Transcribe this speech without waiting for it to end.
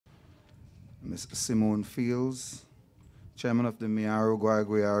Ms. Simone Fields, Chairman of the Miaro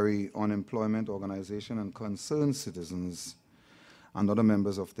Guayaguayre Unemployment Organization, and concerned citizens and other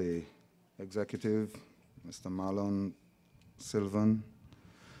members of the executive, Mr. Marlon Sylvan,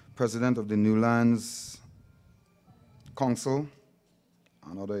 President of the Newlands Council,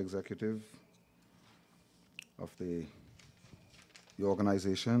 and other executive of the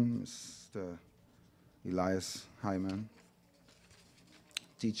organization, Mr. Elias Hyman,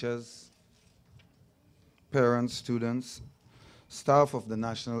 teachers, parents, students, staff of the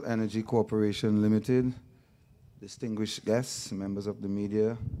National Energy Corporation Limited, distinguished guests, members of the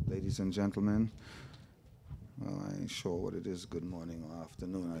media, ladies and gentlemen. Well, I ain't sure what it is, good morning or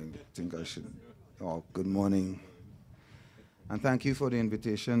afternoon. I think I should, good morning. And thank you for the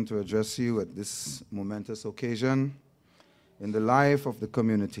invitation to address you at this momentous occasion in the life of the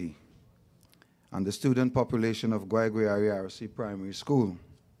community and the student population of Guayaguayre RC Primary School.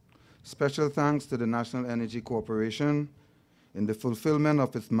 Special thanks to the National Energy Corporation in the fulfillment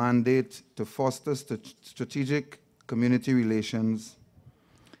of its mandate to foster strategic community relations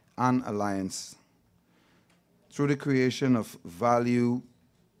and alliance through the creation of value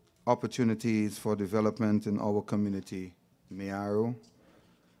opportunities for development in our community, Miaro,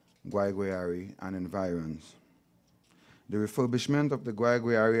 Guayaguayre, and environs. The refurbishment of the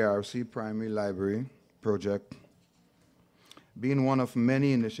Guayaguayre RC Primary Library project being one of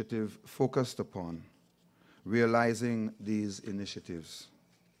many initiatives focused upon realizing these initiatives.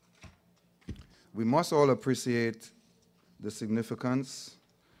 We must all appreciate the significance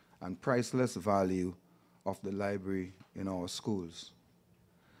and priceless value of the library in our schools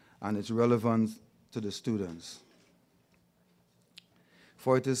and its relevance to the students.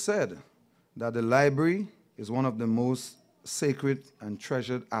 For it is said that the library is one of the most sacred and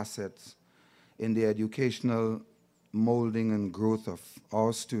treasured assets in the educational molding and growth of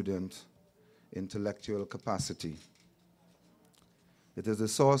our student intellectual capacity. It is a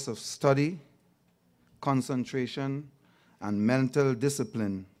source of study, concentration, and mental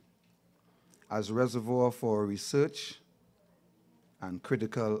discipline as reservoir for research and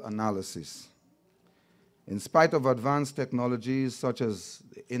critical analysis. In spite of advanced technologies such as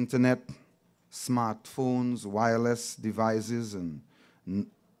the internet, smartphones, wireless devices, and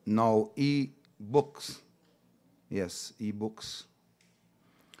now e-books, yes, e-books,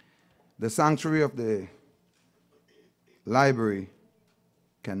 the sanctuary of the library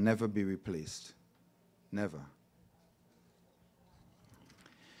can never be replaced, never.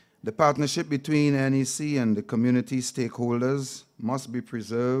 The partnership between NEC and the community stakeholders must be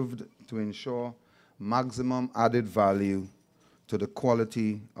preserved to ensure maximum added value to the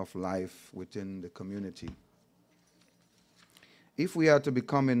quality of life within the community. If we are to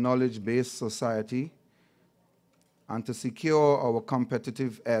become a knowledge-based society and to secure our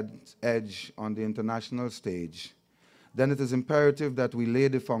competitive edge on the international stage, then it is imperative that we lay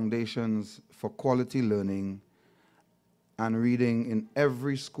the foundations for quality learning and reading in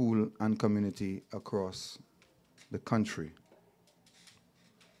every school and community across the country.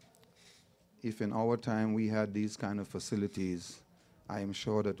 If in our time we had these kind of facilities, I am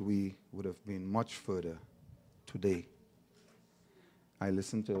sure that we would have been much further today. I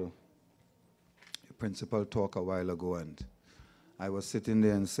listened to a principal talk a while ago, and I was sitting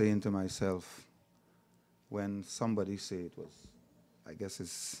there and saying to myself, when somebody said, it was, I guess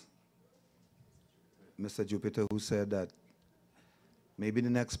it's Mr. Jupiter who said that maybe the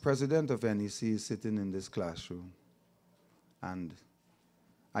next president of NEC is sitting in this classroom. And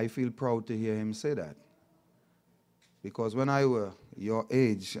I feel proud to hear him say that. Because when I were your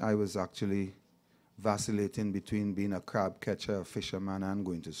age, I was actually vacillating between being a crab catcher, a fisherman, and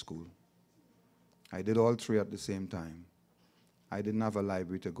going to school. I did all three at the same time. I didn't have a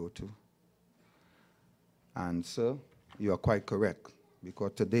library to go to. And sir, you are quite correct,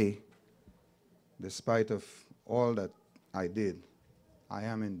 because today, despite of all that I did, I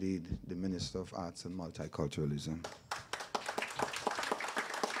am indeed the Minister of Arts and Multiculturalism.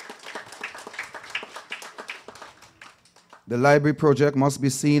 The library project must be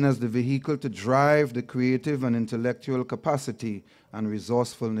seen as the vehicle to drive the creative and intellectual capacity and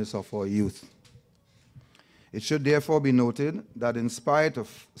resourcefulness of our youth. It should therefore be noted that in spite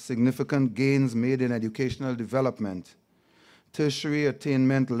of significant gains made in educational development, tertiary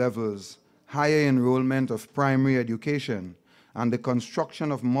attainment levels, higher enrollment of primary education, and the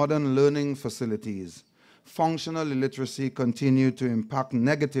construction of modern learning facilities, functional illiteracy continued to impact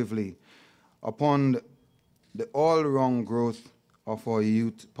negatively upon the all-round growth of our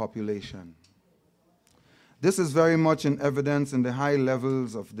youth population. This is very much in evidence in the high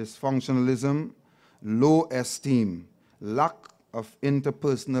levels of dysfunctionalism, low esteem, lack of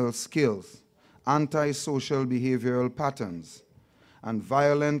interpersonal skills, antisocial behavioral patterns, and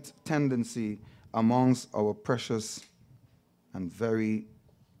violent tendency amongst our precious and very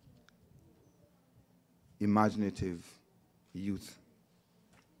imaginative youth.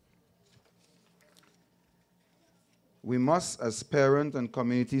 We must, as parent and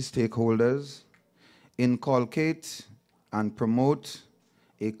community stakeholders, inculcate and promote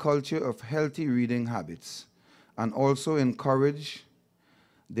a culture of healthy reading habits and also encourage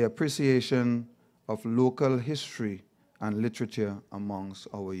the appreciation of local history and literature amongst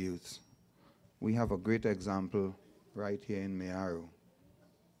our youth. We have a great example right here in Mayaro.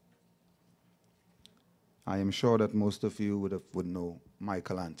 I am sure that most of you would know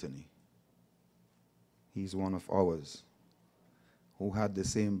Michael Anthony. He's one of ours who had the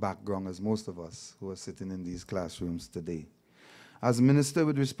same background as most of us who are sitting in these classrooms today. As Minister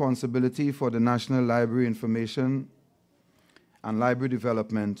with responsibility for the National Library Information and Library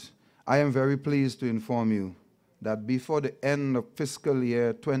Development, I am very pleased to inform you that before the end of fiscal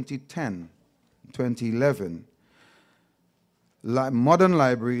year 2010-2011, modern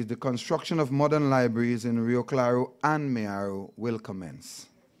libraries, the construction of modern libraries in Rio Claro and Mayaro will commence.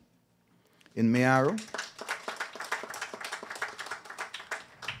 In Mayaro,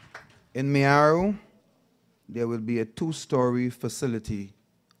 there will be a 2-story facility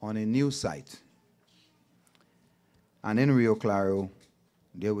on a new site. And in Rio Claro,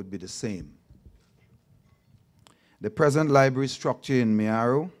 there would be the same. The present library structure in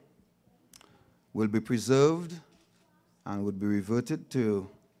Mayaro will be preserved and would be reverted to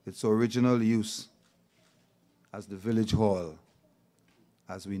its original use as the village hall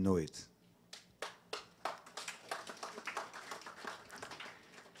as we know it.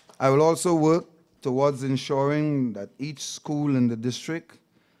 I will also work towards ensuring that each school in the district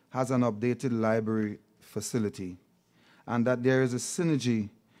has an updated library facility and that there is a synergy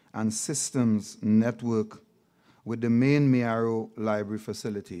and systems network with the main Mayaro library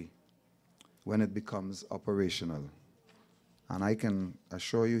facility when it becomes operational. And I can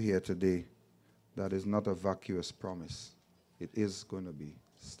assure you here today that is not a vacuous promise. It is going to be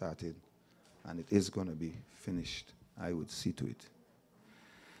started and it is going to be finished. I would see to it.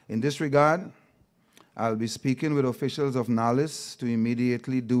 In this regard, I'll be speaking with officials of NALIS to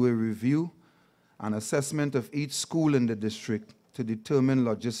immediately do a review and assessment of each school in the district to determine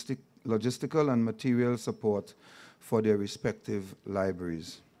logistical and material support for their respective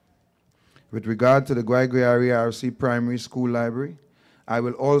libraries. With regard to the Guayaguayre RC Primary School Library, I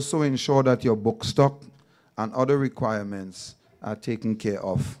will also ensure that your book stock and other requirements are taken care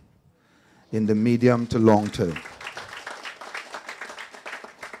of in the medium to long term.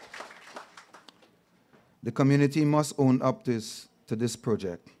 The community must own up to this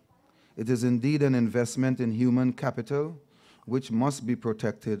project. It is indeed an investment in human capital which must be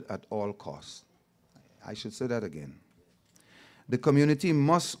protected at all costs. I should say that again. The community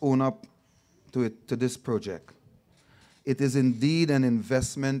must own up to this project. It is indeed an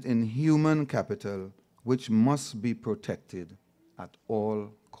investment in human capital which must be protected at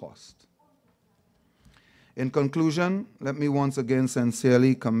all costs. In conclusion, let me once again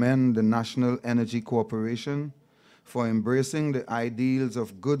sincerely commend the National Energy Corporation for embracing the ideals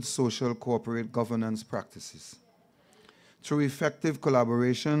of good social corporate governance practices. Through effective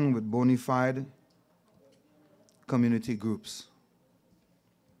collaboration with bona fide community groups.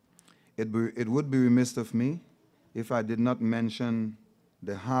 It would be remiss of me if I did not mention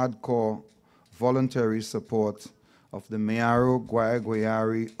the hardcore voluntary support of the Mayaro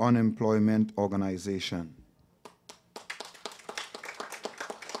Guayaguayre Unemployment Organization.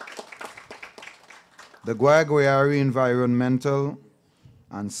 The Guayaguayre Environmental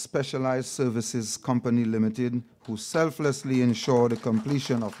and Specialized Services Company Limited, who selflessly ensure the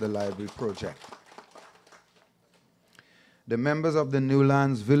completion of the library project. The members of the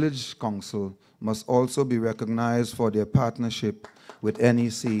Newlands Village Council must also be recognized for their partnership with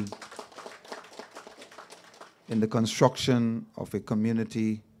NEC in the construction of a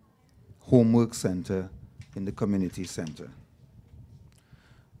community homework center in the community center.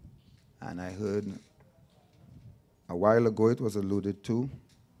 And I heard a while ago it was alluded to,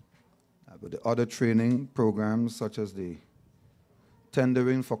 but the other training programs such as the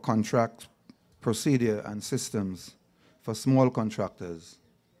tendering for contract procedure and systems for small contractors,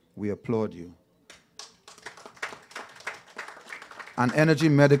 we applaud you. An energy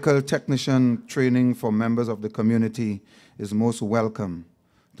medical technician training for members of the community is most welcome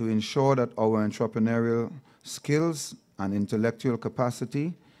to ensure that our entrepreneurial skills and intellectual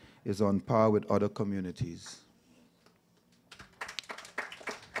capacity is on par with other communities.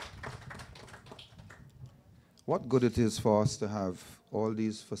 What good it is for us to have all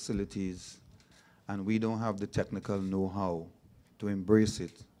these facilities and we don't have the technical know-how to embrace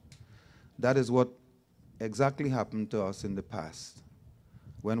it. That is what exactly happened to us in the past.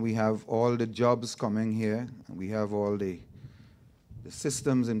 When we have all the jobs coming here, and we have all the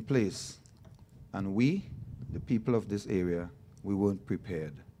systems in place, and we, the people of this area, we weren't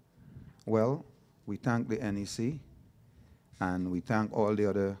prepared. Well, we thank the NEC, and we thank all the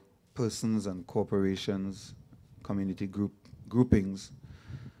other persons and corporations, community groupings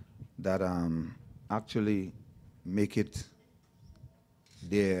that actually make it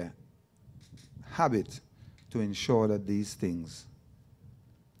their habit to ensure that these things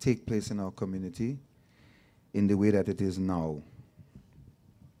take place in our community in the way that it is now.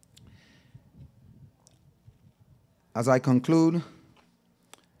 As I conclude,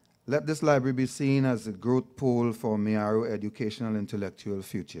 let this library be seen as a growth pole for Mearo educational intellectual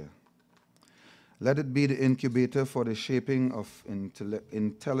future. Let it be the incubator for the shaping of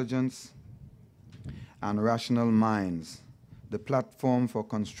intelligence and rational minds, the platform for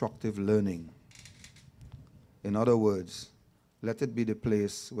constructive learning. In other words, let it be the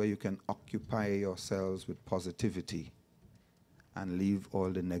place where you can occupy yourselves with positivity and leave all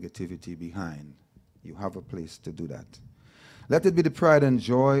the negativity behind. You have a place to do that. Let it be the pride and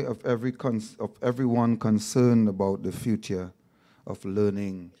joy of everyone concerned about the future of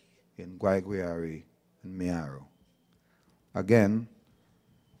learning in Guayaguayre and Mearo. Again,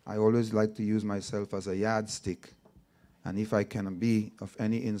 I always like to use myself as a yardstick, and if I can be of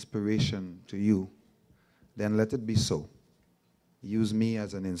any inspiration to you, then let it be so. Use me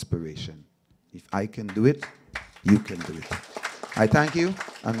as an inspiration. If I can do it, you can do it. I thank you,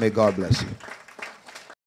 and may God bless you.